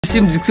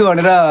SIM झिक्छु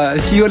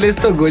भनेर सियोले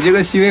यस्तो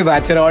घोजेको सिमै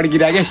भाँचेर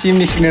अड्किरहेको क्या सिम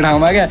निस्किने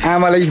ठाउँमा क्या।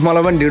 आमाले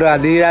मलाई पनि ढिँडो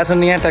हालिदिइरहेको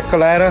छन् यहाँ ट्याक्क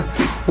लगाएर।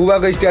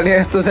 बुबाको स्टाइल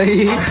यहाँ यस्तो छ।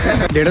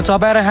 ढिँडो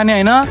चपाएर खाने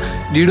होइन,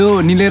 ढिँडो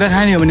निलेर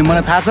खाने हो भने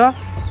मलाई थाहा छ,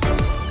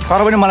 तर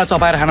पनि मलाई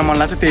चपाएर खान मन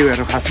लाग्छ, त्यही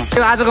भएर खासमा। त्यो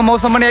आजको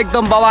मौसम पनि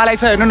एकदम बवालै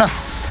छ, हेर्नु न।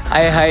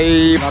 आए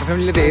हाई घर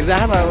फ्यामिलीले त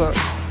हेरिरहेको अब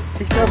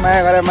ठिक छ,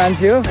 माया गरेर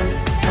मान्छे हो,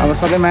 अब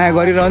सधैँ माया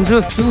गरिरहन्छु।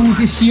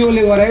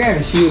 सियोले गरे क्या,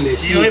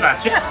 सियोले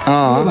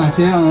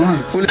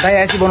दाई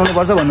आसी बनाउनु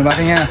पर्छ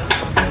भन्नुभएको थियो यहाँ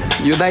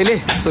यो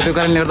दाइले। सो त्यो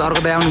कारणले गर्दा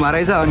अर्को दाइ आउनु भएको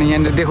रहेछ। अनि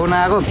यहाँनिर देखाउन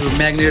आएको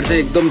म्याग्नेट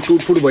चाहिँ एकदम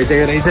टुटफुट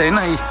भइसकेको रहेछ होइन,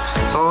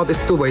 सब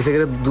यस्तो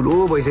भइसकेर धुलो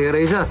भइसकेको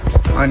रहेछ।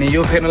 अनि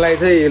यो फेर्नलाई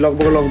चाहिँ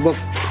लगभग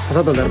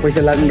 7,000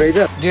 पैसा लाग्ने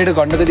रहेछ। 1.5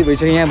 घन्टा जति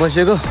भइसक्यो यहाँ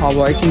बसेको।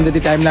 अब एकछिन जति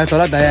टाइम लाग्छ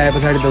होला, दाइ आए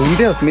पछाडि त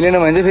हुन्थ्यो। मिलेन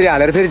भने चाहिँ फेरि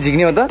हालेर फेरि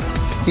झिक्ने हो त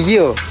के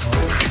हो।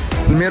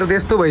 मेरो त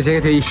यस्तो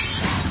भइसकेको थियो,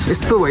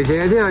 यस्तो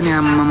भइसकेको थियो। अनि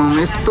आम्मामा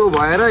यस्तो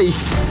भएर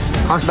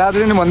हस्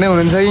दाजुले नि भन्दै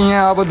हुनुहुन्छ कि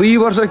यहाँ अब 2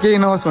 वर्ष केही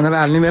नहोस् भनेर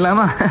हाल्ने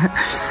बेलामा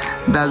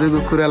दाजुको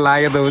कुरा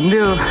लाग्यो त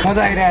हुन्थ्यो।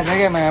 मजा आइरहेको छ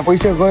क्या,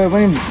 पैसा गयो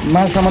पनि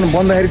मालसामान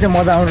बन्दाखेरि चाहिँ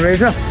मजा आउनु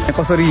रहेछ।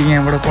 कसरी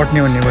यहाँबाट कट्ने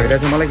भन्ने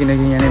भइरहेछ मलाई,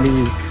 किनकि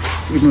यहाँनिर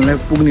इक्नुलाई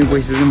पुग्ने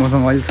पैसा चाहिँ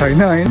मसँग अहिले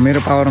छैन है। मेरो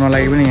पावर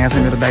नलागे पनि यहाँ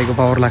चाहिँ मेरो दाइको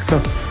पावर लाग्छ।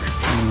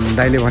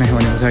 दाइले भनेको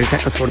भने पछाडि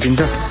ठ्याक्क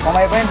छोडिदिन्छ।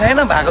 कमाइ पनि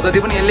छैन, भएको जति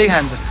पनि यसले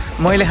खान्छ।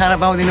 मैले खाना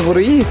पाउँदिनँ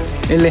बरु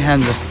यसले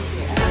खान्छ।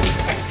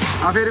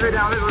 फेरि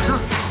आउँदै गर्छु,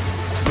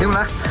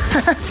 दिउँला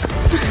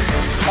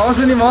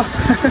आउँछु नि म।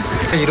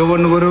 हिरो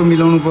बन्नु पऱ्यो,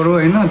 मिलाउनु पऱ्यो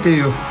होइन, त्यही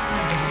हो।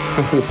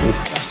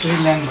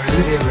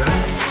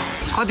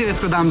 कति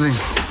यसको दाम चाहिँ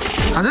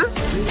हजुर?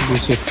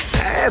 200।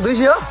 ए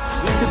 200 हो?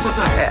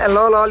 ए ल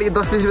अलि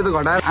 10-20 रुपियाँ त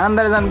घटाएर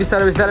आनन्दले जानु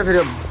बिस्तारै बिस्तारै।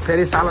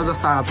 फेरि सालो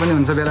जस्तो हात पनि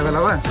हुन्छ बेला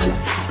बेलामा।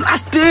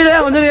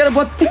 लास्टै हुन्छ मेरो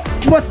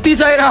बत्ती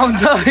चाहिरहेको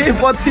हुन्छ,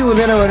 बत्ती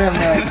हुँदैन भने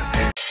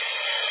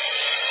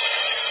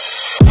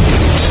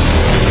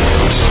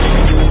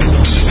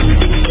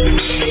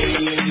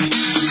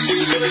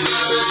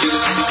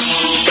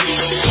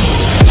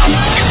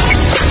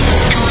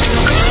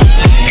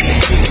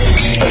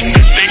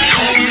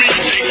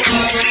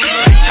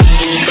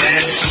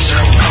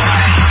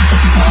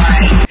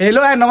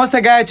हेलो एन्ड नमस्ते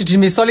गाइज,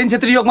 चिठिमी सलिन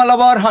छेत्री योगमा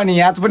लबर। अनि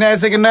आज पनि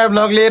आइसक्यो नयाँ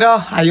ब्लग लिएर।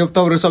 आई होप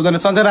तपाईँहरू सबजना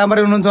सन्चै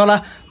राम्रै हुनुहुन्छ होला।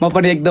 म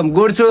पनि एकदम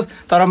गुड छु,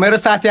 तर मेरो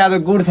साथी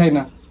आज गुड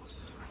छैन।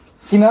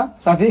 किन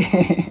साथी?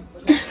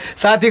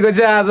 साथीको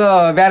चाहिँ आज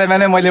बिहान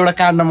बिहानै मैले एउटा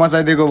काण्ड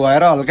मचाइदिएको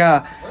भएर हल्का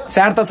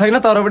स्याड त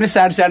छैन, तर पनि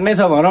स्याड नै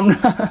छ भनौँ न।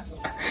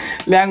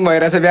 ल्याङ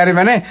भइरहेछ बिहान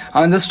बिहानै।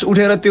 अनि जस्ट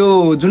उठेर त्यो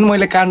जुन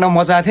मैले काण्ड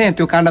मचाएको थिएँ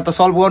त्यो काण्ड त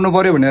सल्भ गर्नु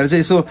पऱ्यो भनेर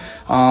चाहिँ यसो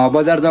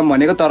बजार जाउँ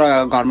भनेको, तर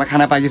घरमा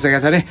खाना पाकिसकेको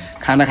छ अरे,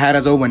 खाना खाएर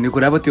जाउँ भन्ने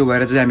कुरा भयो। त्यो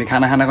भएर चाहिँ हामी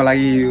खाना खानको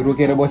लागि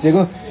रोकेर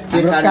बसेको।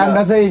 काण्ड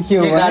चाहिँ के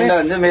हो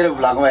भने मेरो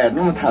भ्लगमा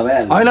हेर्नु म थाहा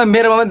भइहाल्यो। होइन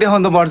मेरोमा पनि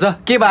देखाउनु त पर्छ।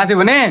 के भएको थियो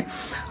भने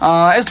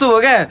यस्तो हो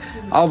क्या,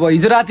 अब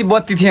हिजो राति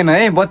बत्ती थिएन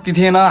है, बत्ती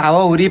थिएन,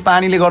 हावाहुरी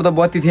पानीले गर्दा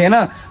बत्ती थिएन।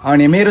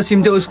 अनि मेरो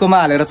सिम चाहिँ उसकोमा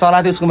हालेर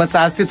चलाएको थियो, उसकोमा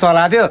चार्ज थियो,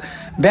 चलाएको थियो।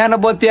 बिहान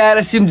बत्ती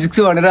आएर सिम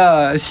झिक्छु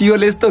भनेर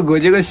सियोले यस्तो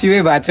घोजेको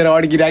सिमै भाँचेर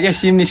अड्किरहेको क्या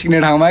सिम निस्किने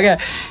ठाउँमा क्या।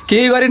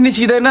 केही गरी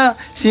निस्किँदैन,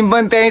 सिम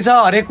पनि त्यहीँ छ,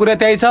 हरेक कुरा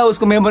त्यहीँ छ,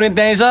 उसको मेमोरी पनि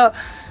त्यहीँ छ,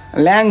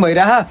 ल्याङ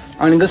भइरह।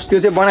 अनि जस्ट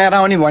त्यो चाहिँ बनाएर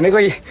आउने भनेको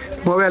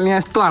मोबाइल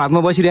यहाँ यस्तो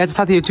हातमा बसिरहेको छ।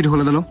 साथी एकचोटि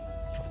खोला त ल,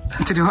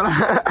 एकचोटि खोला।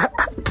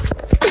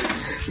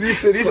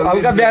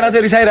 हल्का बिहान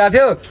चाहिँ रिसाइरहेको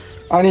थियो।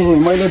 अनि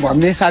मैले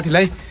भनिदिएँ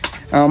साथीलाई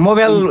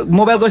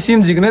मोबाइलको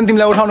सिम झिक्नु नि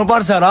तिमीलाई उठाउनु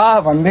पर्छ र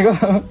भनिदिएको।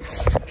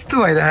 यस्तो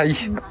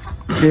भइरहेको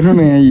हेर्नु न,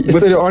 यहाँ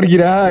यसरी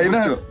अड्किरह होइन,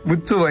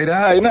 बुच्चो भइरह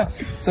होइन।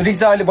 सो ठिक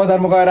छ, अहिले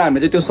बजारमा गएर हामीले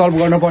चाहिँ त्यो सल्भ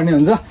गर्नुपर्ने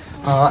हुन्छ।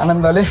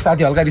 आनन्दले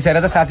साथी हल्का रिसाएर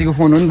चाहिँ साथीको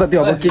फोन हो नि त, त्यो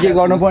अब के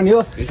गर्नुपर्ने हो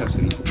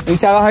रिसाएको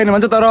छैन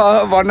भन्छ, तर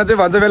भन्न चाहिँ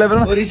भन्छ बेला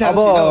बेला। अब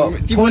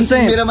फोन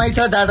चाहिँ मेरोमै छ,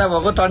 डाटा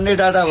भएको, टन्ने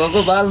डाटा भएको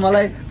बाल,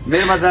 मलाई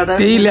मेरोमा डाटा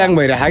त्यही ल्याङ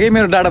भइरहेको कि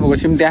मेरो डाटा भएको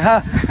सिम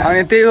त्यहाँ।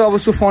 अनि त्यही हो, अब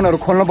सो फोनहरू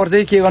खोल्नुपर्छ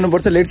कि के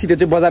गर्नुपर्छ लेट्स, त्यो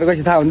चाहिँ बजार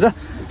गएपछि थाहा हुन्छ।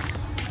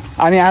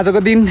 अनि आजको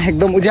दिन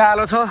एकदम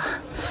उज्यालो छ।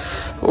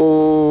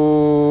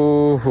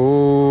 ओहो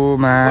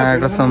मा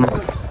कसम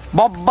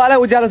बब्बालाई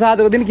उज्यालो छ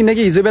आजको दिन,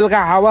 किनकि हिजो बेलुका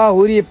हावा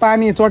हुरी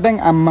पानी चट्याङ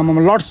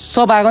आम्मामा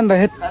लड्छ भएको नि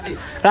त।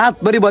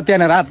 रातभरि बत्ती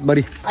आएन,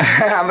 रातभरि।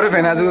 हाम्रो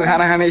भेनाजुको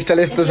खाना खाने स्टाइल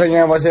यस्तो छ,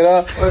 यहाँ बसेर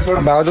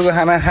भाउजूको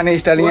खाना खाने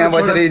स्टाइल यहाँ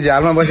बसेर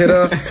झालमा बसेर,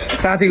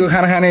 साथीको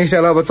खाना खाने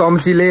स्टाइल अब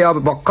चम्चीले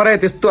अब भर्खरै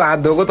त्यस्तो हात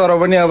धोको, तर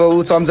पनि अब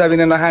ऊ चम्चा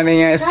बिना नखाने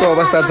यहाँ यस्तो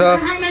अवस्था छ।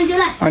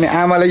 अनि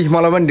आमाले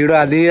मलाई पनि ढिँडो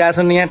हालिदिइरहेको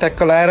छन् यहाँ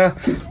ट्याक्क लगाएर।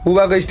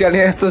 बुबाको स्टाइल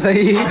यहाँ यस्तो छ,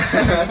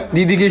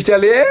 दिदीको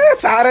स्टाइल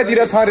चारैतिर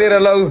छरेर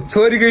लौ,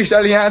 छोरीको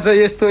स्टाइल यहाँ छ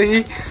यस्तो,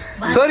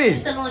 छोरी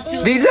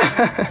दिन्छ,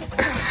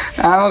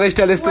 आमाको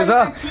स्टाइल यस्तो छ।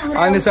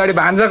 अनि त्यसपछि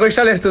भान्जाको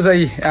स्टाइल यस्तो छ,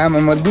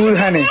 आमामा दुध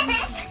खाने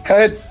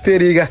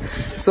तेरिका।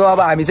 सो अब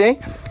हामी चाहिँ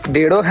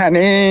ढेँडो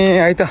खाने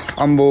है त।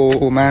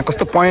 अम्बोमा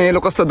कस्तो पहेँलो,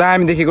 कस्तो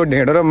दामी देखेको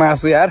ढेँडो र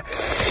मासु यार।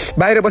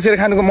 बाहिर बसेर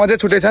खानुको मजै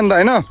छुट्टै छ नि त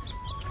होइन।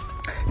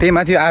 त्यही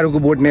माथि आरुको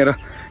बोट्नेर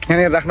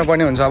यहाँनिर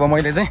राख्नुपर्ने हुन्छ। अब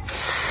मैले चाहिँ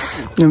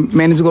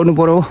म्यानेज गर्नु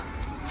पर्यो।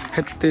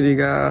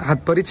 हेत्तेरिका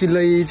हातभरि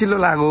चिल्लो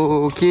लाग्यो,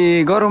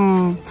 के गरौँ,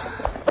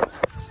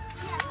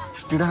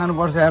 ढिँडो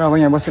खानुपर्छ यार। अब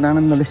यहाँ बसेर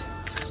आनन्दले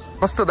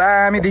कस्तो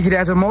दामी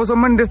देखिरहेछ मौसम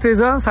पनि त्यस्तै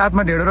छ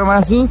साथमा ढेडो र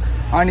मासु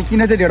अनि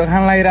किन चाहिँ ढेडो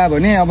खान लागिरह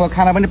भने अब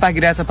खाना पनि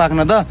पाकिरहेछ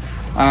पाक्न त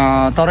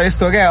तर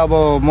यस्तो क्या अब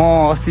म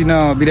अस्ति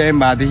न बिरामी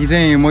भएदेखि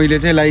चाहिँ मैले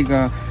चाहिँ लाइक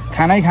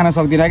खानै खान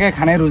सक्दिनँ क्या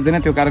खानै रुच्दैन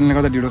त्यो कारणले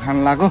गर्दा ढिडो खान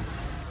लाग्यो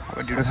अब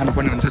ढिडो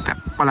खानुपर्ने हुन्छ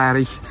ट्याप्प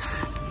लाएरै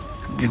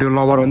ढिडो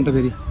लभर हो नि त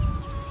फेरि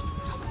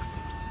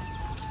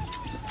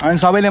अनि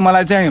सबैले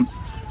मलाई चाहिँ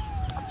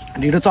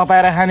ढिडो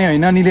चपाएर खाने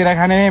होइन निलेर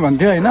खाने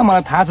भन्थ्यो होइन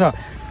मलाई थाहा छ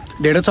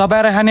ढिडो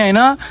चपाएर खाने होइन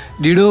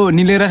ढिडो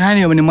निलेर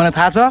खाने हो भने मलाई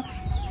थाहा छ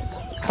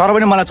तर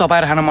पनि मलाई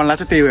चपाएर खान मन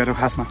लाग्छ त्यही भएर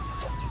खासमा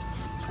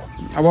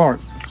अब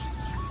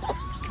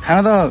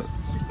खाना त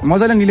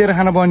मजाले निलेर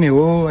खानुपर्ने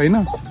हो होइन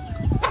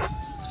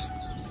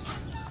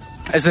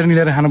यसरी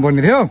निलेर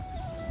खानुपर्ने थियो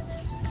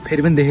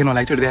फेरि पनि देखेन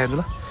होला एकचोटि देखाएर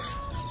ल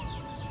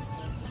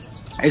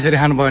यसरी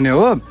खानुपर्ने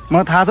हो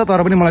मलाई थाहा छ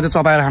तर पनि मलाई चाहिँ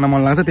चपाएर खान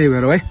मन लाग्छ त्यही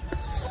भएर है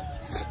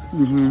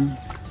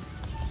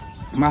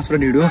मासु र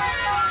ढिडो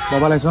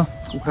बाबालाई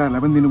छ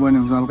कुखुराहरूलाई पनि दिनुपर्ने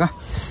हुन्छ हल्का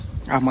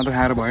आफ मात्र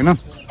खाएर भएन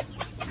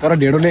तर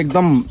ढेडोले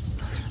एकदम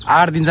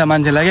आँट दिन्छ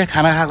मान्छेलाई क्या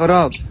खाना खाएको र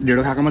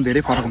ढेडो खाएकोमा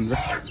धेरै फरक हुन्छ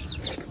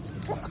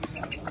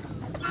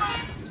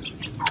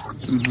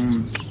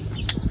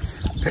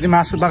फेरि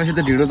मासु पाकेपछि त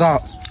ढिडो त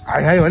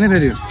हाई हो नि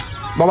फेरि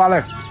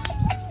बाबालाई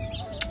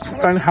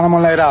खान मन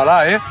लागेर होला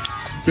है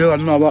त्यो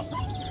गर्नु अब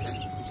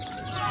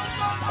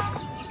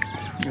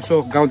यसो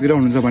गाउँतिर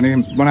हुनुहुन्छ भने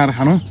बनाएर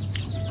खानु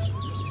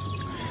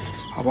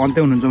अब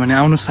अन्त्य हुनुहुन्छ भने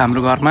आउनुहोस्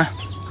हाम्रो घरमा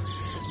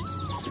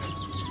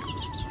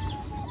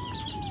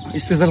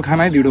स्पेसल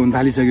खानै ढिडो हुन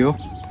थालिसक्यो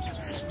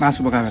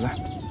मासु पकाएको बेला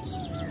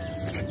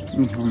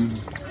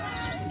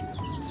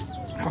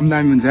कम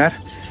दामी हुन्छ यार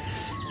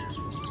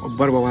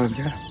अब्बर बबाल हुन्छ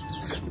यार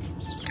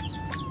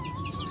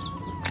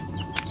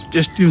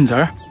टेस्टी हुन्छ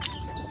यार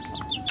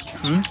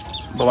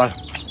बबाल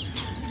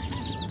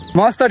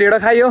मस्त ढिडो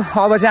खाइयो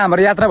अब चाहिँ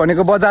हाम्रो यात्रा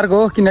भनेको बजारको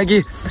हो किनकि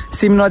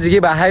सिम नजिकै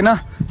भएको छैन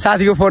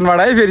साथीको फोनबाट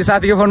है फेरि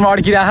साथीको फोनमा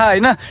अड्किरह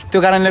होइन त्यो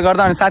कारणले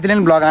गर्दा अनि साथीले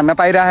पनि भ्लग हान्न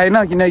पाइरह होइन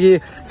किनकि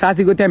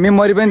साथीको त्यहाँ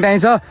मेमोरी पनि त्यहीँ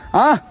छ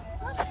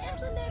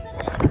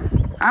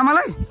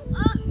आमालाई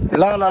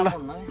ल ल ल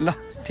ल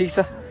ठिक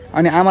छ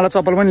अनि आमालाई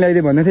चप्पल पनि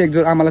ल्याइदियो भन्दै थिएँ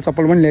एकजोड आमालाई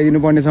चप्पल पनि ल्याइदिनु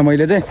पर्ने छ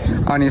मैले चाहिँ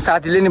अनि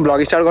साथीले नि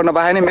भ्लग स्टार्ट गर्न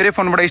पाएन मेरै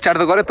फोनबाट स्टार्ट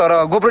त गर्यो तर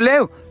गोप्रो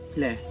ल्यायो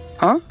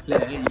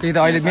त्यही त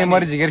अहिले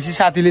मेमोरी झिकेपछि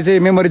साथीले चाहिँ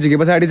मेमोरी झिके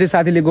पछाडि चाहिँ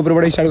साथीले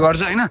गोप्रोबाट स्टार्ट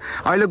गर्छ होइन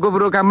अहिले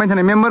गोप्रो काम पनि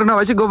छैन मेमोरी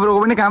नभएपछि गोप्रोको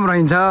पनि काम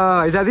रहन्छ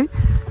है साथी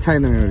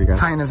छैन मेमोरी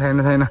छैन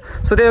छैन छैन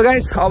सो त्यही हो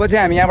गाइस अब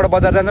चाहिँ हामी यहाँबाट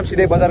बजार जान्छौँ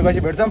सिधै बजार गएपछि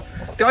भेट्छौँ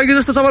त्यो अघि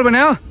जस्तो चप्पल भने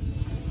हो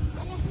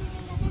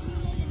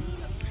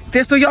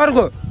त्यस्तो कि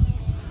अर्को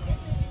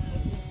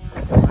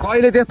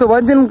कहिले त्यस्तो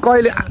भन्छन्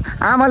कहिले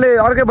आमाले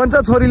अर्कै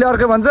भन्छ छोरीले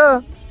अर्कै भन्छ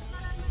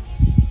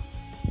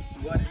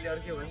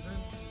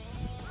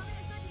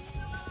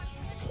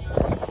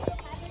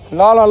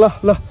ल ल ल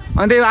ल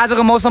अनि त्यही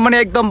आजको मौसम पनि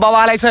एकदम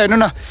बवालै छ हेर्नु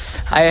न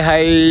हाई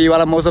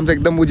हाईवाला मौसम चाहिँ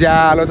एकदम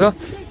उज्यालो छ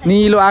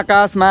निलो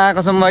आकाशमा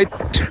कसम है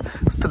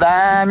यस्तो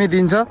दामी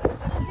दिन छ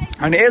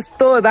अनि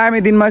यस्तो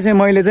दामी दिनमा चाहिँ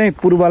मैले चाहिँ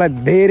पूर्वलाई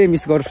धेरै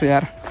मिस गर्छु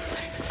यार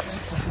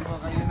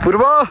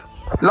पूर्व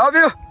लभ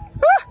यु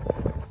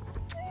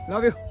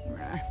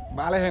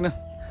बालै छैन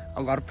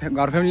अब घर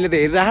फ्यामिलीले त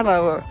हेरिराख न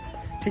अब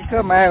ठिक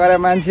छ माया गरेर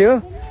मान्छे हो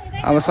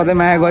अब सधैँ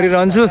माया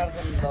गरिरहन्छु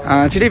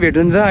छिटै भेट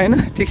हुन्छ होइन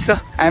ठिक छ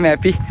आइएम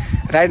ह्याप्पी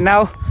राइट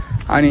नाउ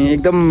अनि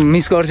एकदम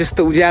मिस गर्छु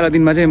यस्तो उज्यालो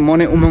दिनमा चाहिँ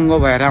मनै उमङ्ग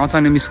भएर आउँछ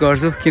अनि मिस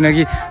गर्छु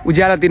किनकि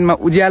उज्यालो दिनमा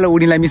उज्यालो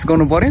उनीलाई मिस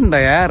गर्नु पऱ्यो नि त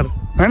यार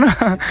होइन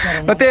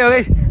र त्यही हो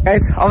है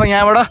गाइस अब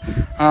यहाँबाट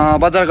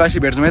बजार गएपछि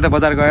भेट्छौँ है त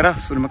बजार गएर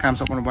सुरुमा काम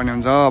सघाउनु पर्ने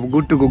हुन्छ अब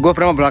गुड टु गो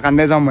गोप्रोमा भ्लग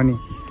हान्दै जाउँ भने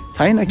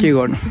छैन के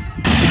गर्नु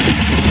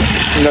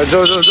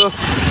जो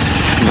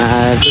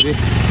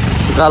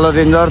कालो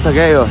डेन्जर छ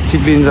क्या यो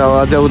चिप्लिन्छ अब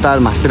अझै उता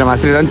मास्तिर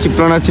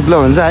पनि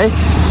चिप्लो हुन्छ है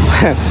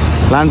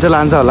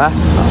लान्छ होला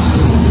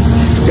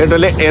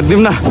केटोले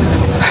हेरिदिउँ न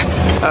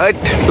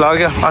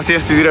लग्यो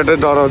अस्तितिर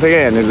डराउँथ्यो क्या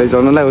हेर्ने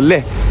लैजाउनुलाई उसले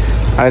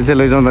अहिले चाहिँ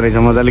लैजाउँदो रहेछ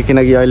मजाले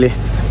किनकि अहिले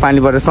पानी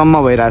परेर सम्म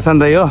भइरहेछ नि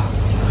त यो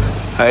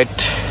हैट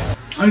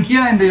अनि के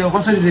आइन्छ यो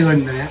कसरी चाहिँ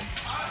गरिन्छ यहाँ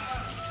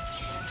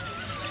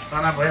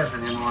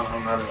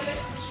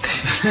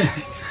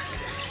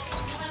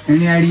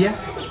एनी आइडिया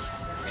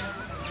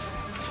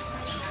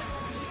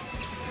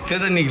त्यो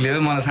त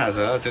निक्ल्यो मलाई थाहा छ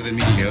त्यो त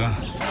निक्ल्यो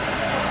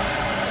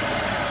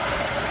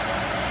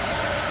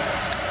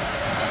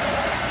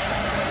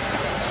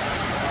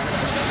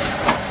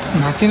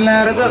भाँचिन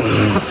लगाएर त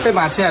खत्तै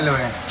भाँचिहाल्यो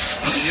यहाँ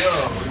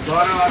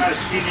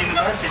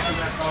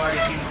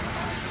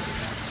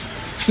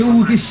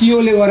त्यो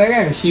सियोले गरे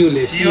क्या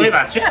सियोले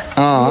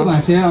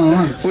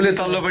उसले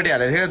तल्लोपट्टि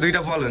हालेछ क्या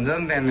दुईटा पल हुन्छ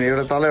नि त्यहाँनिर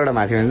एउटा तल एउटा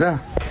माथि हुन्छ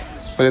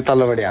उसले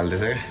तल्लोपट्टि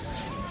हाल्दैछ क्या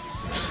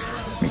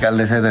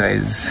निकाल्दैछ त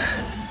गाइज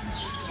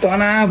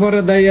तना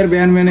पऱ्यो दाइ यार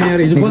बिहान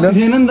यार हिजो बत्ती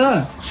थिएन नि त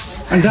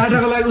अनि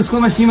डाटाको लागि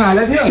उसकोमा सिम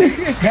हालेको थियो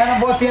बिहान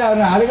बत्ती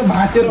हालेको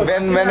भाँचेर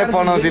बिहानै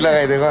पनौती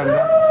लगाइदिएको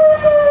अन्त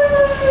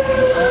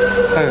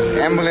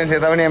एम्बुलेन्स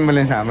यता पनि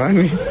एम्बुलेन्स हाम्रो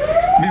नि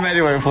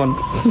बिमारी भयो फोन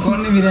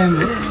गर्ने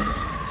बिरामी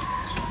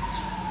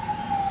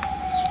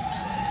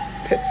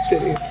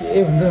के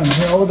हुन्छ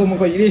भने अब त म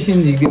कहिले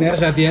सिम झिक्दिनँ यार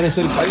साथी यार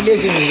यसरी कहिले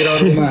सिम झिकेर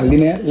अरूमा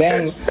हाल्दिनँ यार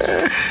ल्याङ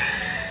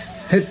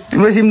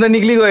तिम्रो सिम त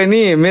निक्लिगयो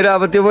नि मेरो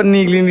अब त्यो पनि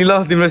निक्लिने ल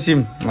तिम्रो सिम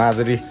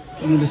माधुरी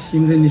मेरो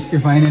सिम चाहिँ निस्क्यो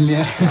फाइनली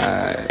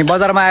यार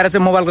बजारमा आएर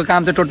चाहिँ मोबाइलको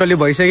काम चाहिँ टोटल्ली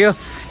भइसक्यो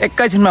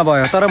एकैछिनमा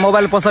भयो तर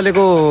मोबाइल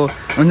पसलेको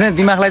हुन्छ नि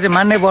दिमागलाई चाहिँ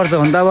मान्नै पर्छ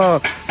हुन त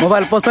अब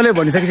मोबाइल पसले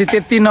भनिसकेपछि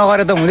त्यति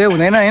नगरे त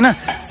हुँदैन होइन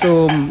सो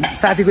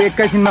साथीको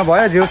एकैछिनमा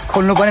भयो जे होस्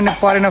खोल्नु पनि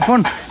परेन फोन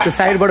त्यो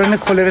साइडबाट नै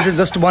खोलेर चाहिँ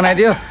जस्ट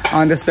बनाइदियो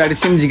अनि त्यस पछाडि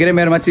सिम झिकेर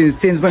मेरोमा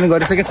चेन्ज पनि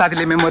गरिसक्यो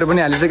साथीले मेमोरी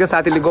पनि हालिसक्यो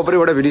साथीले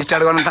गोप्रोबाट भिडियो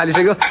स्टार्ट गर्न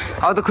थालिसक्यो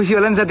अब त खुसी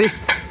होला नि साथी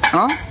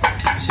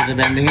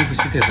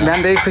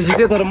बिहानदेखि खुसी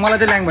थियो तर मलाई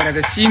चाहिँ ल्याङ भएर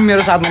थियो सिम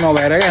मेरो साथमा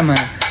नभएर क्या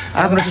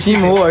आफ्नो सिम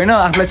हो होइन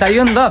आफूलाई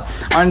चाहियो नि त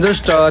अनि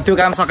जस्ट त्यो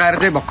काम सकाएर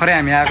चाहिँ भर्खरै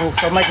हामी आएको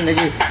सबमा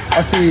किनकि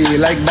अस्ति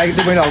बाइक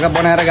चाहिँ मैले हल्का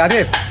बनाएर गएको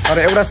थिएँ तर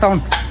एउटा साउन्ड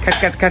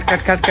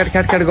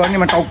ख्याट गर्ने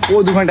म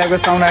टाउको दुख्ने टाइपको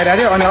साउन्ड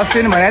आइरहेको थियो अनि अस्ति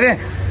पनि भनेको थिएँ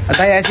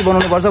दाइ आइसी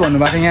बनाउनुपर्छ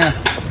भन्नुभएको थियो यहाँ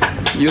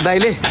यो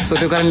दाइले सो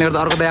त्यो कारणले गर्दा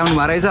अर्को दाइ आउनु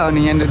भएको रहेछ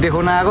अनि यहाँनिर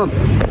देखाउन आएको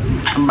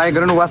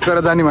बाइकहरू पनि वास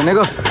गरेर जाने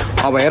भनेको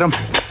अब हेरौँ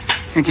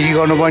के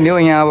गर्नुपर्ने हो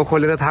यहाँ अब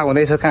खोलेर थाहा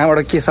हुँदैछ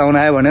कहाँबाट के साउन्ड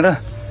आयो भनेर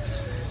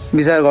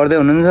विचार गर्दै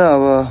हुनुहुन्छ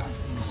अब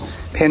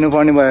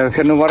फेर्नुपर्ने भयो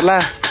फेर्नु पर्ला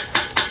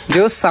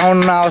जो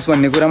साउन्ड नआओस्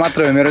भन्ने कुरा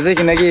मात्र हो मेरो चाहिँ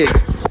किनकि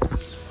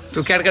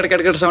त्यो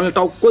क्याट साउन्डले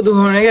टाउको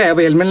दुखाउने क्या अब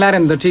हेलमेट लाएर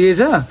नि त ठिकै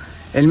छ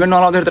हेलमेट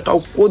नलाउँदाखेरि त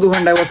टाउको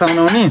दुखाउने टाइपको साउन्ड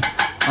आउने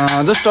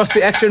जस्ट अस्ति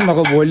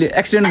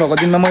एक्सिडेन्ट भएको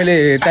दिनमा मैले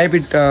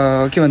टाइपिट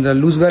के भन्छ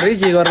लुज गरेँ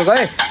के गरेर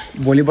गएँ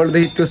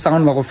भोलिपल्टदेखि त्यो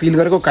साउन्ड भएको फिल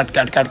गरेको काट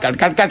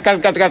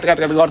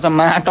गर्छ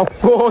मा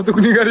टक्को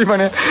दुख्ने गरी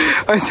भने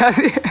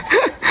साथी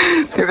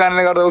त्यो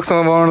कारणले गर्दा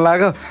उक्सम्म बनाउनु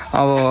लाग्यो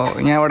अब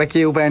यहाँबाट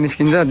के उपाय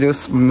निस्किन्छ जो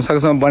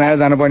सकेसम्म बनाएर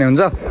जानुपर्ने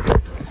हुन्छ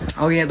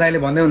अब यहाँ दाइले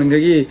भन्दै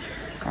हुनुहुन्थ्यो कि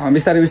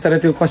बिस्तारै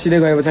त्यो कसिँदै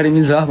गए पछाडि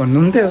मिल्छ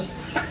भन्नुहुन्थ्यो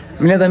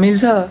मिले त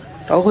मिल्छ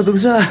टाउको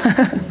दुख्छ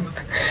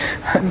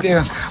अनि त्यो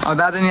अब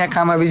दाजु यहाँ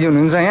काममा बिजी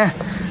हुनुहुन्छ यहाँ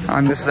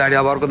अनि त्यस पछाडि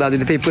अब अर्को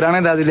दाजुले त्यही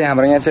पुरानै दाजुले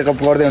हाम्रो यहाँ चेकअप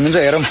गर्दै हुनुहुन्छ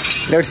हेरौँ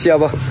लेट्स सी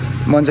अब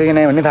भन्छ कि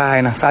नै भन्ने थाहा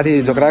छैन साथी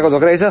झोक्राकै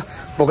छ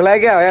भोक लाग्यो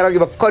क्या यार अघि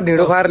भर्खर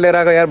ढिँडो खुवाएर लिएर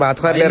आएको यार भात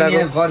खुवाएर लिएर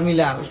आएको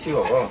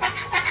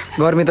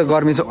गर्मी त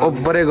गर्मी छ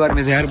ओभरै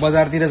गर्मी छ यार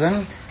बजारतिर झन्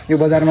यो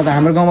बजारमा त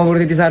हाम्रो गाउँमा बरु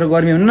त्यति साह्रो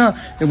गर्मी हुन्न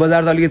यो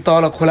बजार त अलिकति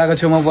तल खोलाको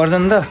छेउमा पर्छ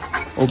नि त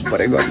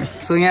ओभरै गर्मी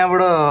सो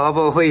यहाँबाट अब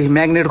खोइ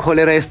म्याग्नेट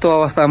खोलेर यस्तो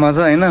अवस्थामा छ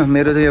होइन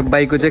मेरो चाहिँ यो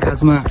बाइकको चाहिँ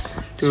खासमा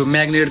त्यो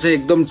म्याग्नेट चाहिँ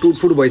एकदम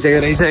टुटफुट भइसकेको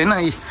रहेछ होइन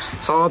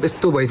सब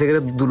यस्तो भइसकेर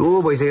धुलो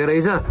भइसकेको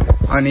रहेछ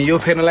अनि यो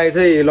फेर्नलाई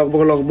चाहिँ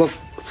लगभग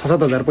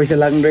 6-7 हजार पैसा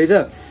लाग्ने रहेछ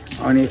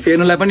अनि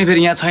फेर्नलाई पनि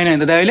फेरि यहाँ छैन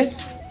नि त अहिले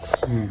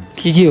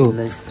के हो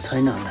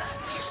छैन होला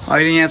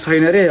अहिले यहाँ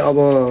छैन रे अब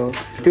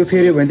त्यो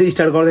फेऱ्यो भने चाहिँ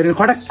स्टार्ट गर्दैन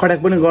खटाक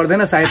पनि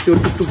गर्दैन सायद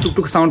त्यो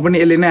टुक साउन्ड पनि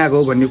यसले नै आएको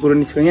हो भन्ने कुरो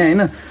निस्क्यो यहाँ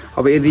होइन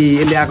अब यदि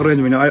यसले आएको रहेछ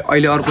भने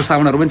अहिले अर्को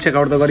साउन्डहरू पनि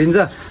चेकआउट त गरिन्छ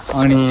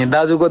अनि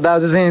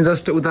दाजु चाहिँ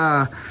जस्ट उता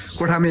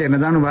कोठामा हेर्न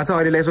जानु भएको छ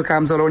अहिले यसो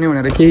काम चलाउने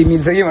भनेर केही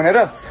मिल्छ कि भनेर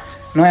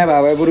नयाँ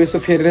भए भए बरु यसो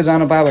फेरेर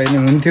जानु पाए भने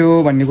हुन्थ्यो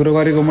भन्ने कुरो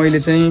गरेको मैले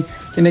चाहिँ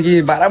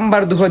किनकि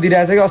बारम्बार दुःख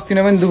दिइरहेको छ कि अस्ति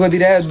नै पनि दुःख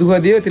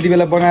दियो त्यति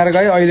बेला बनाएर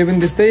गयो अहिले पनि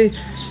त्यस्तै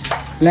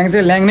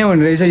ल्याङ नै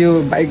हुने रहेछ यो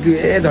बाइक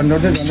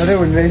झन्डै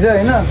हुने रहेछ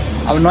होइन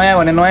अब नयाँ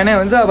भने नयाँ नै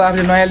हुन्छ अब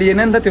आफूले नयाँ लिएन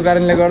नि त त्यो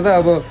कारणले गर्दा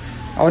अब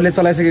अरूले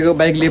चलाइसकेको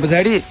बाइक लिए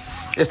पछाडि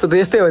यस्तो त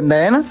यस्तै हो नि त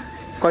होइन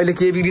कहिले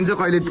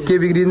के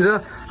बिग्रिन्छ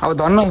अब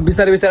धन्न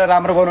बिस्तारै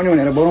राम्रो बनाउने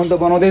भनेर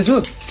बनाउँदैछु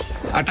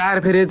टायर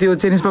फेरि त्यो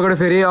चेन्ज पक्रेर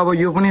फेरि अब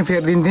यो पनि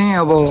फेरिदिन्थेँ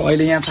अब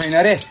अहिले यहाँ छैन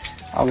अरे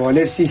अब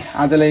लेट्स सी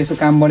आजलाई यसो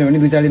काम बन्यो भने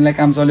 2-4 दिनलाई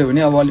काम चल्यो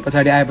भने अब अलिक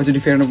पछाडि आएपछि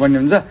फेर्नु पर्ने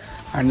हुन्छ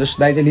अनि जस्ट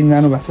दाइ चाहिँ लिन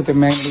जानु भएको छ त्यो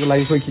म्याग्नेटको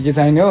लागि खोइ के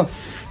चाहिने हो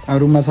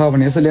रुममा छ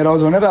भने यसो लिएर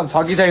आउँछु भनेर अब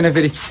छ कि छैन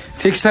फेरि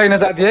फिक्स छैन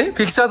साथी है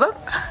फिक्स छ त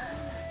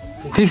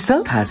फिक्स छ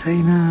थाहा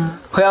छैन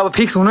खोइ अब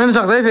फिक्स हुन नि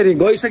सक्छ है फेरि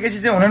गइसकेपछि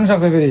चाहिँ हुन नि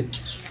सक्छ फेरि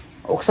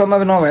ओक्सम्म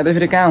नभए त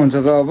फेरि कहाँ हुन्छ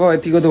त अब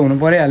यतिको त हुनु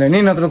परिहाल्यो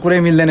नि नत्र कुरै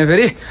मिल्दैन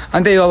फेरि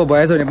अनि त्यही अब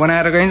भएछ भने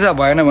बनाएर गइन्छ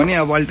भएन भने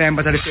अब अलि टाइम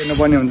पछाडि फेर्नु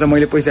पर्ने हुन्छ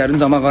मैले पैसाहरू पनि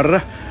जम्मा गरेर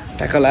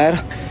ट्याक्क लाएर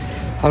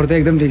अरू त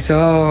एकदम ठिक छ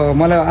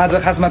मलाई आज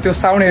खासमा त्यो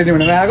साउन्ड हेर्ने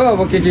भनेर आएको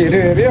अब के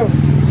हेऱ्यो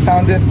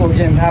साउन्ड चाहिँ यसको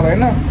के थाहा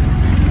भएन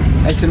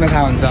एकछिनमा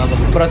थाहा हुन्छ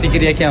अब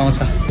प्रतिक्रिया के आउँछ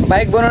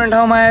बाइक बनाउने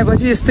ठाउँमा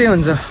आएपछि यस्तै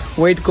हुन्छ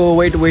वेटको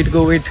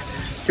वेट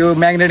त्यो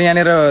म्याग्नेट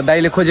यहाँनिर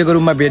दाइले खोजेको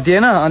रुममा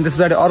भेटिएन अनि त्यस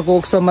पछाडि अर्को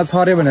ओक्सममा छ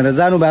अरे भनेर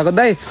जानुभएको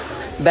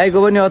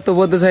दाइको पनि अत्तो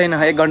बत्तो छैन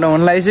 1 घन्टा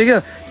हुन लागिसक्यो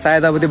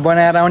सायद अब त्यो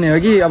बनाएर आउने हो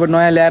कि अब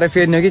नयाँ ल्याएर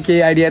फेर्ने हो कि केही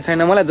आइडिया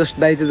छैन मलाई जस्ट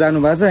दाइ चाहिँ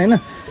जानुभएको छ होइन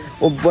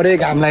ओभरै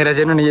घाम लागिरहेछ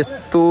नि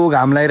यस्तो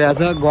घाम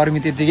लागिरहेछ गर्मी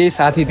त्यतिकै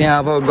साथी त्यहाँ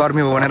अब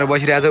गर्मी हो भनेर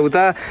बसिरहेछ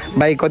उता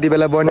बाइक कति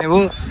बेला बन्ने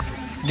भयो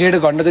 1.5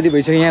 घन्टा जति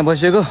भइसक्यो यहाँ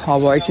बसेको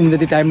अब एकछिन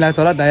जति टाइम लाग्छ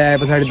होला दाइ आए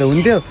पछाडि त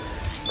हुन्थ्यो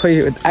खोइ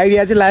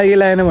आइडिया चाहिँ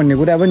लागेन भन्ने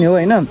कुरा पनि हो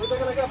होइन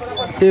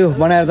त्यो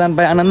बनाएर जानु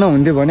पाए आनन्द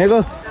हुन्थ्यो भनेको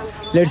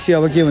लेट्स सी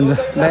अब के हुन्छ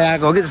दाइ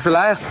आएको हो कि जस्तो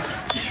लाग्यो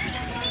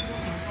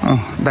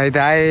दाइ त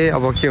आए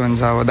अब के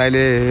हुन्छ अब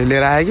दाइले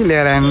लिएर आयो कि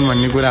लिएर आएन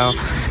भन्ने कुरा हो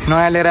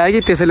नयाँ लिएर आयो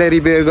कि त्यसैलाई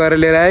रिपेयर गरेर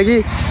लिएर आयो कि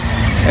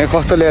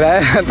कस्तो लिएर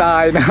आयो त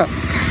आएन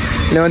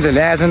ल्याउँछ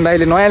ल्याएछ नि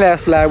दाइले नयाँ ल्याए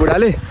जस्तो लाग्यो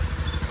बुढाले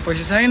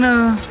पैसा छैन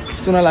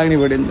चुना लाग्ने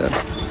पऱ्यो नि त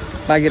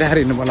लागिरहेर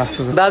हिँड्नु पर्ला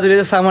जस्तो छ दाजुले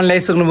चाहिँ सामान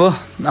ल्याइसक्नु भयो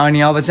अनि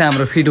अब चाहिँ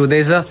हाम्रो फिट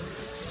हुँदैछ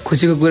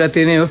खुसीको कुरा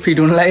त्यही नै हो फिट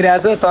हुन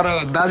लागिरहेछ तर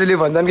दाजुले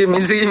भन्छन् कि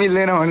मिल्छ कि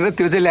मिल्दैन भनेर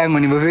त्यो चाहिँ ल्याङ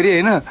भन्ने भयो फेरि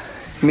होइन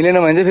मिलेन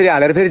भने चाहिँ फेरि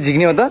हालेर फेरि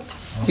झिक्ने हो त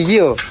के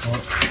हो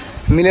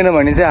मिलेन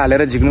भने चाहिँ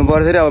हालेर झिक्नु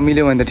पर्छ रे अब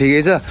मिल्यो भने त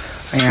ठिकै छ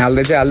यहाँ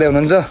हाल्दै चाहिँ हाल्दै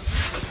हुनुहुन्छ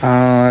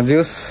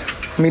जोस्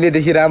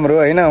मिलेदेखि राम्रो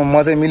होइन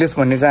म चाहिँ मिलोस्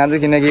भन्ने चाहन्छु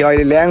किनकि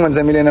अहिले ल्याङ भन्छ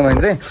मिलेन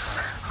भने चाहिँ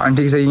अनि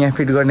ठिक छ यहाँ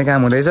फिट गर्ने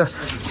काम हुँदैछ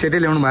सेटै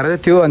ल्याउनु भएको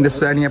थियो अनि त्यस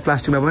पछाडि यहाँ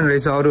प्लास्टिकमा पनि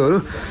रहेछ अरूहरू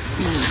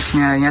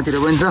यहाँतिर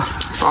पनि छ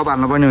सब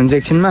हाल्नुपर्ने हुन्छ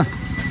एकछिनमा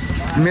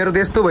मेरो त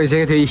यस्तो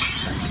भइसकेको थियो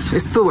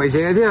यस्तो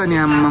भइसकेको थियो अनि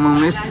आम्मामा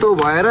यस्तो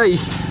भएर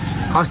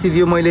अस्ति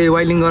त्यो मैले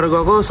वाइलिङ गरेर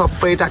गएको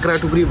सबै टाक्रा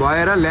टुक्री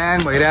भएर ल्याङ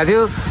भइरहेको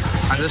थियो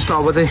जस्ट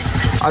अब चाहिँ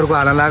अर्को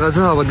हाल्न लागेको छ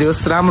अब जे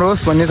होस् राम्रो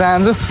होस् भन्ने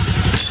चाहन्छु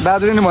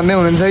दाजुले नि भन्दै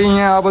हुनुहुन्छ कि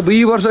यहाँ अब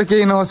 2 वर्ष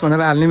केही नहोस्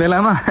भनेर हाल्ने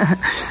बेलामा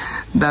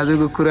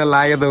दाजुको कुरा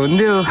लाग्यो त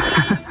हुन्थ्यो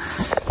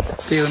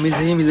त्यही हो मिल्छ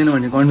कि मिल्दैन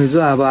भन्ने कन्फ्युज हो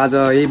अब आज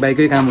यही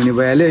बाइकै काम हुने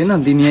भइहाल्यो होइन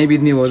दिन यहीँ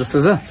बित्ने भयो जस्तो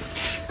छ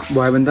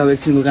भयो भने त अब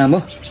एकछिनको काम हो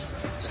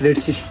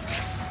लेट्स सी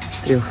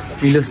त्यो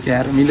मिलोस्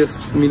यार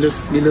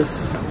मिलोस्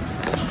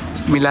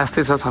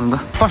मिलास्तै छ नि त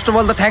फर्स्ट अफ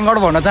अल त थ्याङ्क गड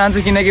भन्न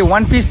चाहन्छु किनकि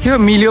 1 पिस थियो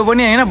मिल्यो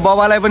पनि होइन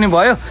बबालाई पनि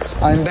भयो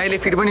अनि दाइले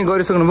फिट पनि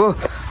गरिसक्नु भयो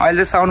अहिले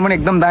चाहिँ साउन्ड पनि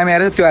एकदम दामी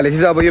आएर त्यो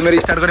हालेपछि अब यो मेरो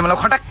स्टार्ट गर्ने मलाई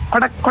खटाक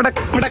खटाक खटाक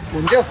खटाक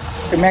हुन्थ्यो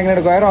त्यो म्याग्नेट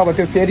गएर अब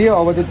त्यो फेरियो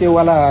अब चाहिँ त्यो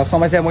वाला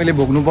समस्या मैले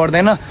भोग्नु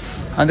पर्दैन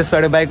अनि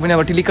त्यसबाट बाइक पनि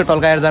अब टिलिक्क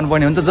टल्काएर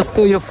जानुपर्ने हुन्छ जस्तो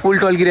यो फुल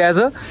टल्किरहेछ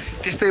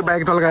त्यस्तै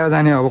बाइक टल्काएर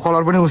जाने अब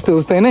कलर पनि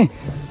उस्तै नै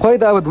खोइ त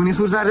अब धुनी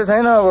सुरसार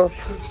चाहिँ छैन अब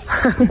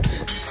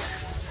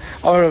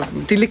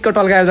टिलिक्क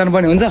टल्काएर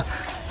जानुपर्ने हुन्छ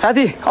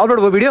साथी अपलोड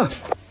भयो भिडियो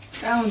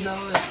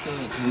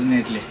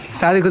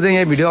साथीको चाहिँ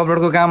यहाँ भिडियो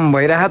अपलोडको काम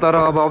भइरहेको तर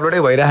अब अपलोडै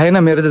भइरहेको होइन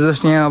मेरो चाहिँ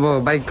जस्ट यहाँ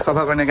अब बाइक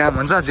सफा गर्ने काम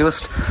हुन्छ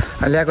जस्ट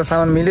ल्याएको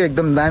सामान मिल्यो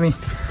एकदम दामी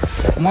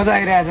मजा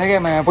आइरहेको छ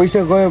क्या पैसा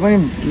गयो पनि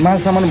माल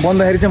सामान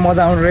बन्दाखेरि चाहिँ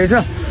मजा आउनु रहेछ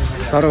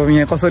तर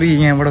यहाँ कसरी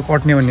यहाँबाट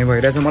कट्ने भन्ने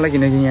भइरहेछ मलाई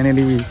किनकि यहाँनिर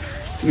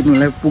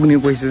किन्नुलाई पुग्ने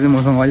पैसा चाहिँ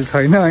मसँग अहिले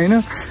छैन होइन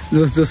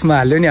जोसमा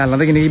हाल्यो नि हाल्न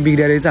त किनकि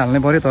बिग्रिएर चाहिँ हाल्नै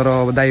पऱ्यो तर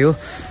अब दाइ हो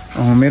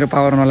मेरो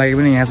पावर नलागे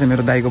पनि यहाँ चाहिँ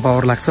मेरो दाइको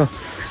पावर लाग्छ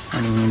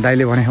अनि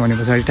दाइले भने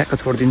पछाडि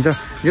ट्याक्क छोडिदिन्छ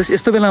जस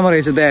यस्तो बेलामा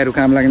रहेछ दाइहरू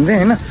काम लाग्यो चाहिँ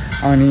होइन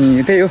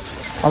अनि त्यही हो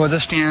अब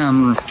जस्ट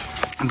यहाँ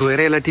धोएर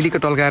यसलाई टिलिक्क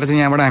टल्काएर चाहिँ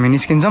यहाँबाट हामी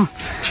निस्किन्छौँ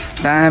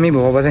दामी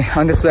भयो अब चाहिँ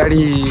अनि त्यस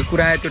पछाडि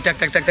पुरा त्यो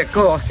ट्याक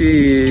अस्ति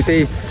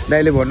त्यही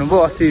दाइले भन्नुभयो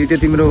अस्ति त्यो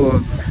तिम्रो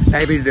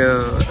टाइपिड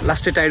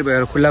लास्टै टाइट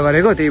भएर खुल्ला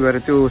गरेको त्यही भएर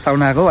त्यो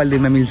साउन्ड आएको अहिले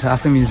दिनमा मिल्छ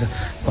आफै मिल्छ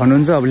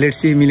भन्नुहुन्छ अब लेट्स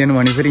सी मिलेन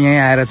भने फेरि यहीँ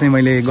आएर चाहिँ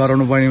मैले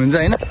गराउनु पर्ने हुन्छ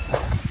होइन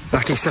ल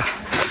ठिक छ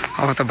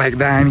अब त बाइक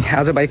दामी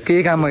आज बाइक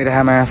केही काम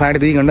भइरहेमा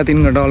 2.5 घन्टा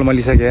 3 घन्टा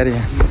अल्मलिसक्यो यार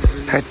यहाँ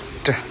हेट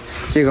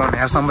के गर्नु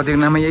यार सम्पत्तिको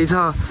नाममा यही छ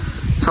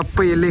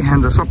सबै यसले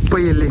खान्छ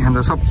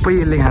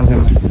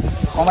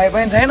कमाइ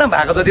पनि छैन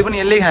भएको जति पनि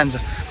यसले खान्छ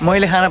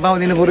मैले खाना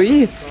पाउँदिनँ बरु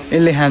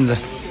यसले खान्छ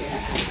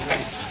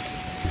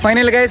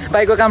फाइनल गाइस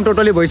बाइकको काम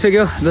टोटली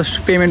भइसक्यो जस्ट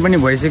पेमेन्ट पनि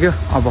भइसक्यो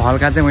अब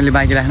हल्का चाहिँ मैले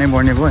बाँकी राख्नै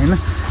पर्ने भयो होइन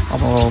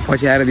अब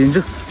पछि आएर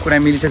दिन्छु कुरा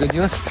मिलिसक्यो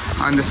दियोस्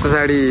अनि त्यस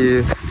पछाडि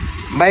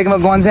बाइकमा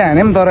गन चाहिँ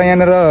हान्यौँ तर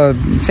यहाँनिर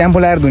स्याम्पू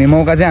लगाएर धुने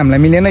मौका चाहिँ हामीलाई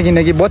मिलेन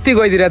किनकि बत्ती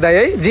गइदिएर दाइ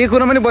है जे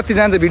कुरो पनि बत्ती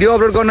जान्छ भिडियो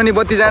अपलोड गर्न नि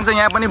बत्ती जान्छ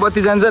यहाँ पनि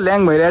बत्ती जान्छ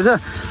ल्याङ भइरहेछ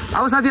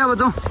अब साथी अब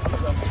जाउँ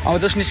अब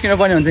जस्ट निस्किनु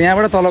पर्ने हुन्छ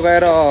यहाँबाट तल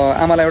गएर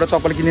आमालाई एउटा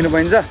चप्पल किनिदिनु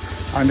पाइन्छ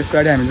अनि त्यस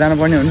पछाडि हामी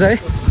जानुपर्ने हुन्छ है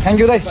थ्याङ्क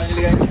यू दाइ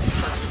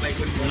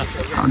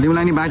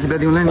दिउँला नि बाँकी त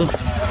दिउँला नि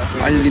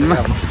अहिले दिनमा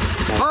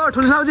ओ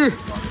ठुलो साउजी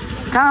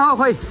कहाँ हो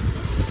खोइ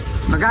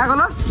गएको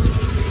ल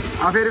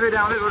फेरि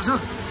आउँदै गर्छु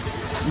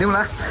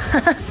दिउँला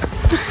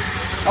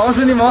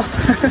आउँछु नि म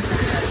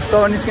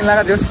सबै निस्किन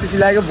लाग्यो जस खुसी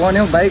लाग्यो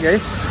बन्यो बाइक है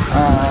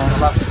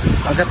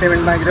हल्का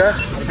पेमेन्ट बाँकी र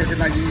त्यसै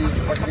लागि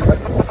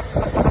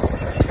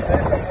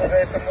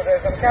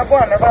स्याम्पू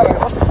हान्न पायो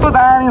कस्तो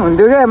दामी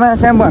हुन्थ्यो क्या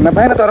स्याम्पू हान्न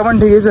पाएन तर पनि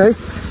ठिकै छ है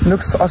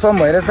लुक्स असम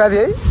भइरहेछ साथी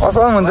है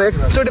असम हुन्छ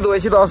एकचोटि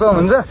धोएपछि त असम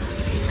हुन्छ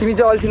तिमी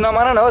चाहिँ अल्छी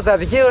नमान न हो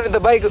साथी के गर्ने त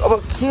बाइक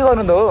अब के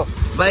गर्नु त हो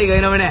बाइक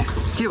होइन भने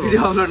के भिडियो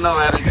अपलोड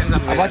नभएर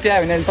बत्ती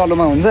आयो भने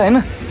तल्लोमा हुन्छ होइन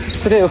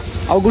त्यही हो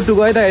अब गुट्टु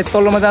गयो त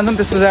तल्लोमा जान्छौँ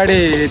त्यस पछाडि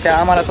त्यहाँ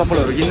आमालाई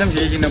चप्पलहरू किन्छौँ के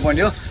किन्नु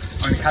पर्ने हो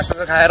अनि खासा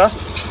खाएर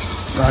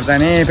घर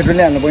जाने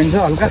पेट्रोलले हाल्नु पाइन्छ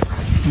हल्का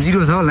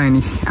 0 छ होला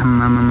नि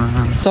आमामा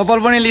चप्पल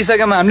पनि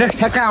लिइसक्यौँ हामीले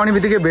ठ्याक्कै आउने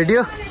बित्तिकै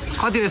भेट्यो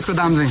कति हो यसको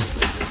दाम चाहिँ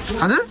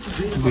हजुर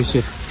 200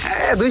 ए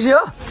 200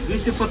 हो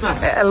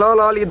 250 ए ल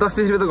अलिक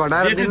 10-20 रुपियाँ त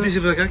घटाएर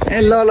ए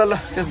ल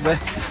त्यस भए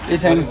केही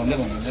छैन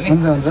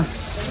हुन्छ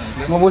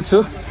म बुझ्छु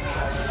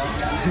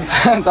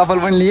चप्पल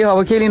पनि लियो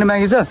अब के लिनु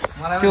बाँकी छ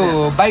त्यो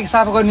बाइक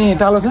साफ गर्ने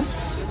टालो छ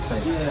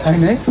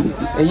छैन है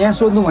यहाँ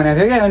सोध्नु भनेको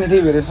थियो क्या अनि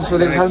त्यही भएर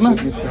सोधेको खासमा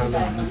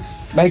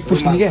बाइक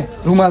पुस्ने क्या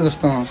रुमाल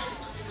जस्तो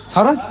छ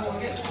र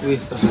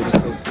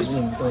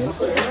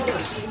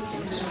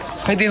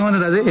खै देखाउनु त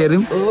दाजु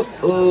हेरौँ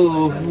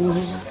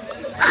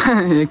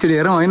एकचोटि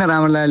हेरौँ होइन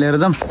राम्रो लिएर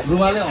जाउँ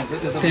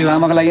त्यही हो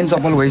आमाको लागि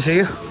चप्पल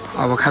भइसक्यो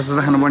अब खासा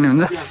चाहिँ खानुपर्ने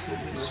हुन्छ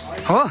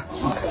हो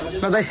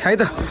ल दाइ है त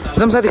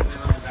जाउँ साथी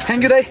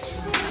थ्याङ्क यू दाइ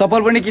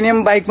चप्पल पनि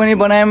किन्यौँ बाइक पनि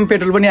बनायौँ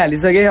पेट्रोल पनि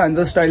हालिसकेँ अनि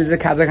जस्ट अहिले चाहिँ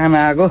खाजा खान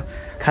आएको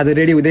खाजा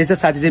रेडी हुँदैछ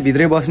साथी चाहिँ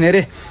भित्रै बस्ने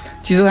अरे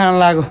चिसो खान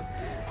लाग्यो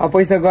अब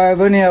पैसा गए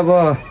पनि अब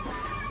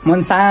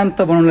मन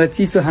शान्त बनाउनुलाई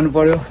चिसो खानु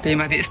पर्यो त्यही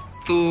माथि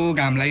यस्तो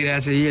घाम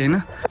लागिरहेछ होइन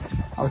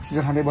अब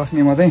चिसो खाँदै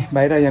बस्ने म चाहिँ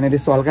बाहिर यहाँनिर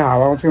यस्तो हल्का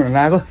हावा आउँछ भनेर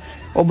आएको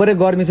ओभरै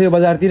गर्मी छ यो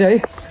बजारतिर है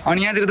अनि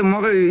यहाँतिर त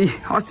मकै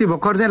अस्ति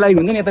भर्खर चाहिँ लाइक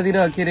हुन्छ नि यतातिर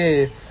के अरे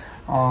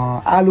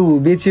आलु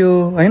बेच्यो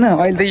होइन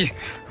अहिले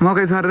त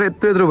मकै छरेर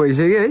यत्रो यत्रो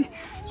भइसक्यो है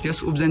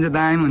त्यस उब्जन चाहिँ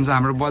दामी हुन्छ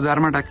हाम्रो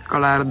बजारमा टक्क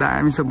लाएर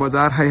दामी छ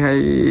बजार खाइ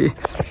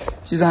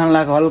चिसो खान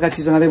लाग्यो हल्का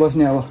चिसो खाँदै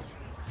बस्ने अब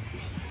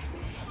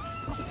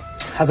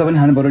खाजा पनि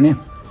खानु पऱ्यो नि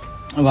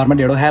घरमा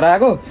ढेँडो खाएर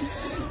आएको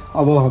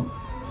अब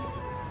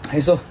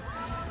यसो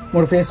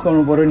मोड फ्रेस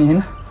गर्नु पऱ्यो नि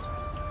होइन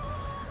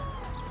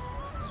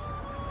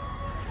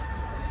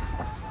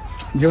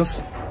जोस्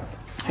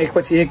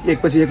एकपछि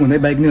एक हुँदै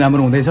बाइक नि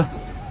राम्रो हुँदैछ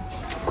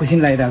खुसी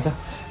नि लागिरहेछ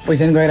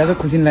पैसा नि गइरहेछ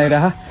खुसी नि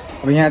लागिरह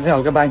अब यहाँ चाहिँ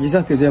हल्का बाँकी छ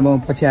त्यो चाहिँ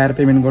अब पछि आएर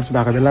पेमेन्ट गर्छु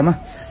भएको बेलामा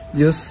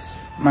जोस्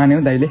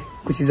मान्यो दाइले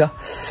खुसी छ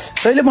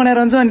तैँले बनाएर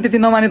हुन्छ अनि त्यति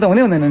नमाने त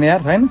हुँदै हुँदैन नि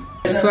यार होइन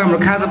सो हाम्रो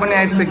खाजा पनि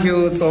आइसक्यो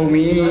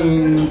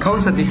चाउमिन खाऊ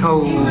साथी खाऊ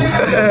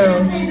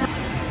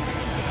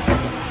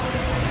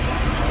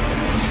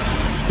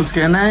कुछ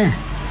कहना है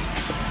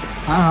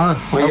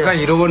हल्का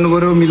हिरो बन्नु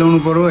पऱ्यो मिलाउनु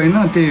पऱ्यो होइन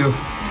त्यही हो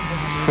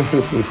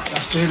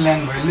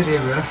ल्यान्ड भयो रे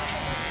भएर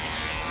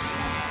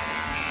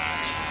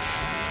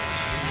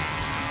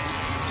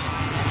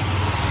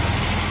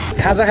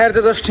खाजा खाएर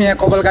चाहिँ जस्ट यहाँ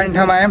कपाल काट्ने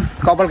ठाउँमा आयौँ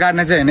कपाल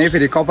काट्ने चाहिँ होइन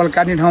फेरि कपाल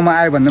काट्ने ठाउँमा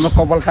आयो भन्दैमा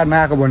कपाल काट्न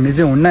आएको भन्ने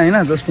चाहिँ हुन्न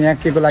होइन जस्ट यहाँ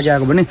के को लागि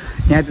आएको भने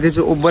यहाँतिर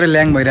चाहिँ ओभरै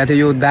ल्याङ भइरहेको थियो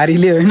यो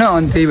दारीले होइन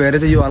अनि त्यही भएर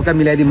चाहिँ यो हल्का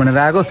मिलाइदिउँ भनेर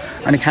आएको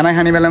अनि खाना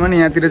खाने बेलामा नि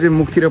यहाँतिर चाहिँ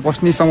मुखतिर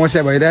पस्ने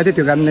समस्या भइरहेको थियो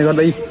त्यो कारणले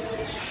गर्दा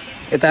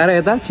यता र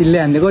यता चिल्ले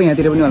हानिदिएको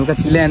यहाँतिर पनि हल्का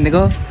चिल्ले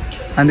हानिदिएको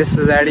अनि त्यस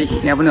पछाडि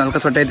यहाँ पनि हल्का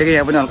छोटाइदिएको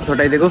यहाँ पनि हल्का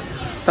छोटाइदिएको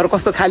तर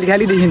कस्तो खाली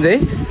खाली देखिन्छ है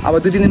अब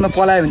 2-3 दिनमा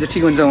पलायो भने चाहिँ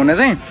ठिक हुन्छ हुन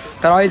चाहिँ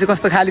तर अहिले चाहिँ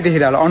कस्तो खाली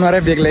देखिरहेको होला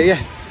अनुहारै बेग्लै क्या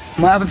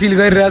म अब फिल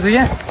गरिरहेको छु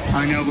यहाँ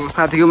अनि अब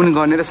साथीको पनि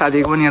गर्ने र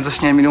साथीको पनि यहाँ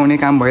जस्ट यहाँ मिलाउने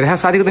काम भइरहेको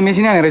साथीको त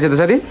मेसिनै हानेको रहेछ त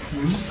साथी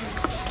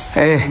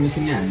ए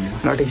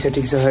ल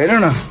ठिक छ हेर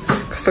न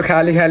कस्तो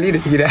खाली खाली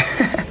देखिरहेको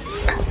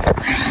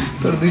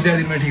तर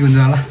 2-4 दिनमा ठिक हुन्छ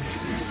होला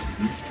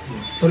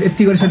तर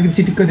यति गरिसकेपछि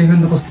चिटिक्क देख्यो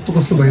नि त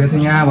कस्तो भइरहेको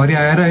थियो यहाँभरि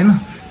आएर होइन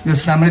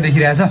जस्ट राम्रै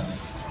देखिरहेछ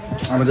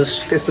अब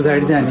जस्ट त्यस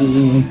पछाडि चाहिँ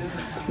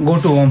हामी गो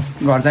टु होम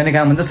घर जाने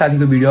काम हुन्छ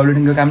साथीको भिडियो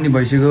अपलोडिङको काम नि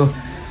भइसक्यो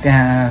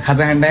त्यहाँ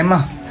खाजा खाने टाइममा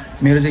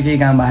मेरो चाहिँ केही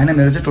काम भएन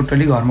मेरो चाहिँ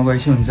टोटल्ली घरमा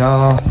गएपछि हुन्छ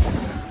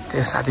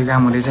त्यो साथीको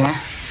काम हुँदैछ यहाँ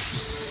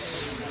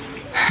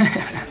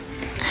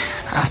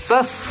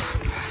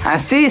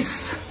हाँस्छिस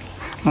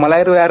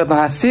मलाई रोएर त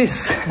हाँस्छिस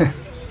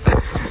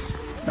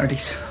ठिक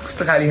छ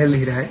कस्तो खाली खाली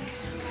देखिरहेको है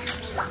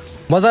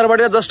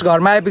बजारबाट जस्ट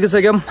घरमा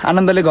आइपुगिसक्यौँ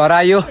आनन्दले घर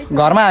आयो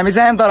घरमा हामी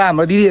चाहिँ तर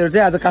हाम्रो दिदीहरू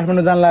चाहिँ आज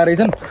काठमाडौँ जान लागेको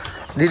रहेछन्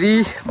दिदी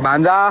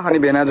भान्जा अनि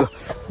भेनाजु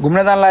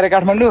घुम्न जान लाग्यो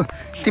काठमाडौँ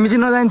तिमी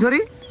चाहिँ नजाने छोरी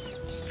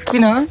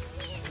किन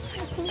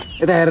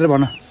यता हेरेर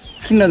भन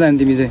किन नजाने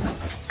तिमी चाहिँ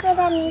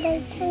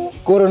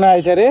कोरोना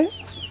आएछ अरे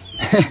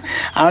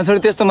हाम्रो छोरी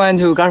त्यस्तो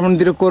मान्छे हो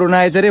काठमाडौँतिर कोरोना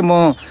आएछ अरे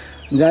म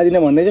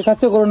जाँदिनँ भन्दै चाहिँ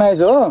साँच्चै कोरोना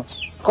आएछ हो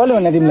कसले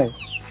भन्ने तिमीलाई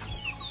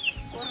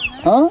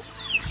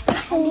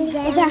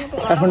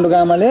काठमाडौँको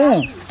आमाले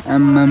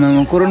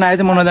आम्मा कोरोना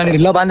आएछ म नजाने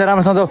ल बाँधेर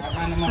राम्रोसँग जाऊ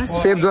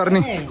सेफ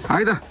जर्नी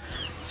है त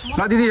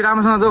ल दिदी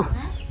राम्रोसँग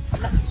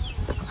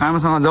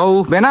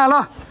जाऊ भेना ल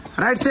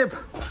राइट सेफ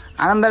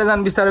आनन्दले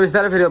जानु बिस्तारै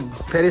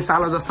फेरि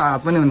सालो जस्तो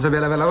हात पनि हुन्छ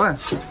बेला बेलामा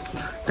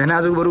भेना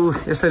आजको बरु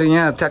यसरी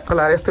यहाँ ठ्याक्क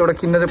लाएर यस्तो एउटा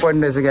किन्न चाहिँ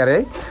पर्ने रहेछ क्यारे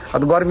है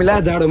अब गर्मी ला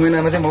जाडो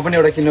महिनामा चाहिँ म पनि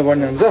एउटा किन्नु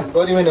पर्ने हुन्छ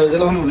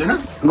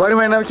गर्मी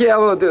महिनामा के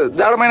अब त्यो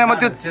जाडो महिनामा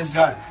त्यो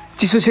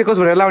चिसो सेकोस्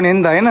भनेर लाउने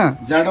नि त होइन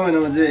जाडो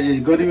महिनामा चाहिँ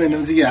गर्मी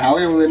महिनामा चाहिँ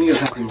हावै हुँदैन कि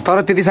तर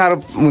त्यति साह्रो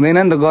हुँदैन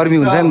नि त गर्मी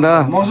हुन्छ नि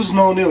त महसुस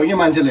नहुने हो कि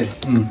मान्छेले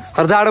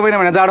तर जाडो महिना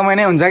भने जाडो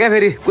महिनै हुन्छ क्या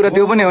फेरि कुरा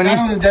त्यो पनि हो नि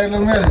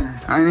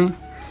अनि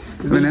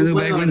भेनाजु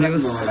बाइक पनि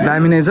होस्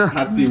दामी नै छ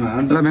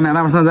ल भेना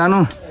राम्रोसँग जानु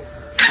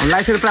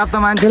लाइसेन्स प्राप्त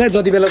मान्छेलाई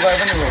जति बेला गए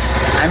पनि भयो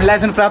हामी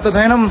लाइसेन्स प्राप्त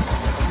छैनौँ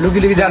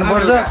लुकी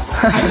जानुपर्छ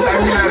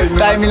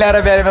टाइम मिलाएर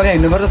बिहार बेलुका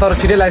हिँड्नुपर्छ तर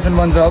छिटै लाइसेन्स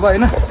बन्छ अब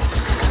होइन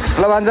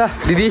ल भन्छ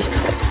दिदी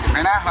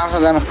होइन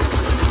राम्रोसँग जानु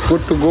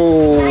गुड टु गो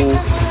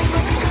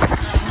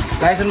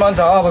लाइसेन्स बन्छ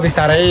अब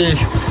बिस्तारै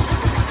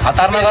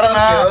हतार नगर न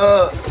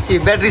कि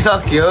ब्याट्री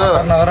सक्यो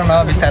नगर न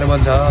बिस्तारै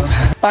बन्छ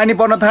पानी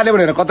पर्न थाल्यो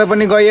भनेर कतै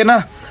पनि गइएन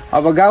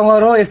अब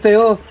गाउँघर हो यस्तै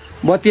हो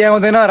बत्ती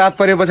आउँदैन रात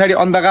परे पछाडि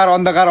अन्धकार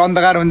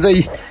हुन्छ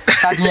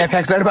साथी यहाँ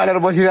फ्याक्स लाइट बालेर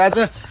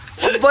बसिरहेको छ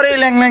उब्बरै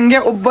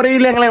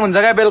ल्याङ हुन्छ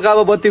क्या बेलुका अब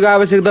बत्तीको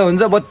आवश्यकता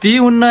हुन्छ बत्ती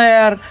हुन्न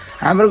यार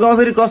हाम्रो गाउँ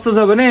फेरि कस्तो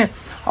छ भने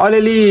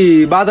अलिअलि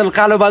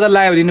कालो बादल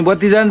लाग्यो भने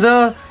बत्ती जान्छ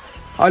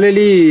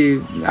अलिअलि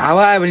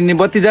हावा आयो भने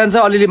बत्ती जान्छ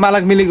अलिअलि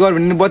मालक मिलिक गऱ्यो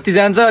भने बत्ती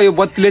जान्छ यो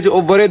बत्तीले चाहिँ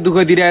ओभरै दुःख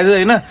दिइरहेको छ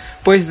होइन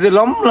पैसा चाहिँ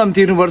लम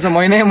तिर्नुपर्छ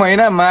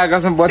महिना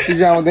महाकाशमा बत्ती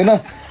चाहिँ आउँदैन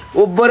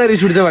ओभरै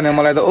रिस उठ्छ भने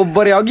मलाई त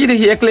ओभरै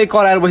अघिदेखि एक्लै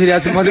कराएर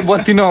बसिरहेको छु म चाहिँ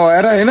बत्ती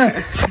नभएर होइन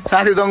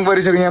साथी दङ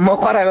परिसक्यो यहाँ म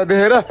कराएको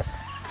देखेर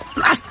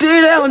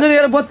लास्टै हुन्छ नि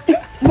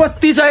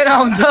बत्ती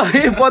चाहिरहेको हुन्छ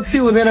बत्ती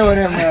हुँदैन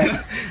भने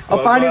अब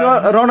पानी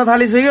रहन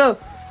थालिसक्यो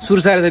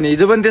सुर्साएर छ नि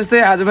हिजो पनि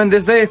त्यस्तै आज पनि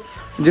त्यस्तै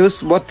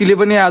जोस् बत्तीले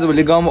पनि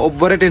आजभोलि गाउँमा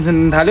ओभरै टेन्सन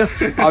दिन थाल्यो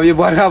अब यो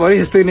बर्खाभरि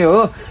यस्तै नै हो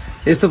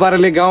यस्तो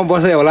पाराले गाउँ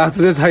बसाइ होला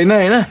जस्तो चाहिँ छैन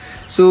होइन।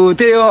 सो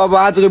त्यही हो, अब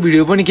आजको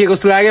भिडियो पनि के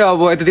कस्तो लाग्यो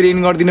अब यतातिर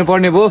इन गरिदिनु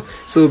पर्ने भयो।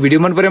 सो भिडियो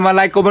मन परेमा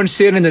लाइक कमेन्ट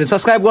सेयर हुन्छ भने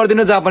सब्सक्राइब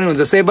गरिदिनु, जहाँ पनि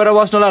हुन्छ सेभ गरेर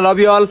बस्नु होला। Love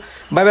you all,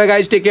 by by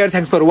guys, take care,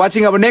 thanks for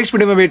watching. अब नेक्स्ट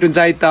भिडियोमा भेट हुन्छ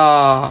है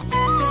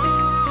त।